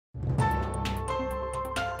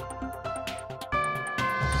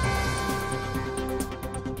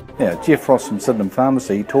Now, Jeff Ross from Sydenham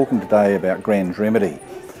Pharmacy talking today about Grans Remedy.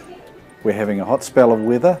 We're having a hot spell of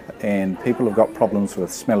weather and people have got problems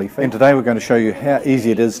with smelly feet. And today we're going to show you how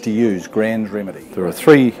easy it is to use Grans Remedy. There are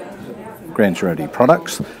 3 Grans Remedy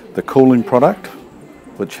products. The cooling product,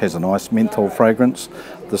 which has a nice menthol fragrance,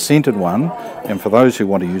 the scented one, and for those who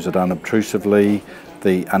want to use it unobtrusively,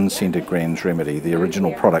 the unscented Grans Remedy, the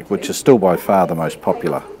original product, which is still by far the most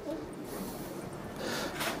popular.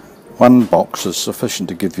 One box is sufficient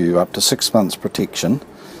to give you up to 6 months protection,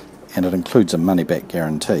 and it includes a money-back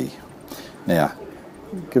guarantee. Now,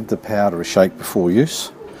 give the powder a shake before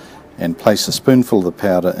use and place a spoonful of the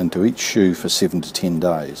powder into each shoe for 7 to 10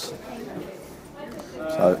 days.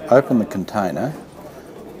 So open the container,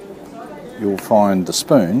 you'll find the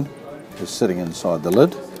spoon is sitting inside the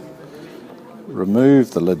lid.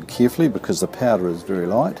 Remove the lid carefully because the powder is very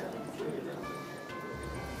light.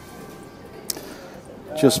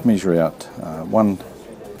 Just measure out 1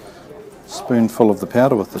 spoonful of the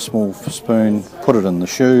powder with the small spoon, put it in the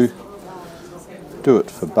shoe, do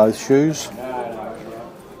it for both shoes,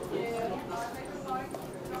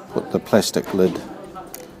 put the plastic lid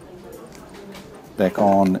back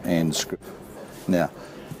on and screw. Now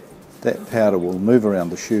that powder will move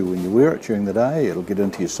around the shoe when you wear it during the day, it'll get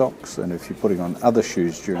into your socks, and if you're putting on other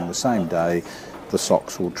shoes during the same day, the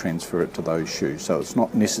socks will transfer it to those shoes. So it's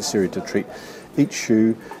not necessary to treat each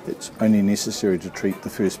shoe, it's only necessary to treat the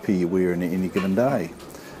first pair you wear in any given day.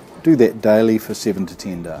 Do that daily for 7 to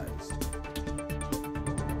 10 days.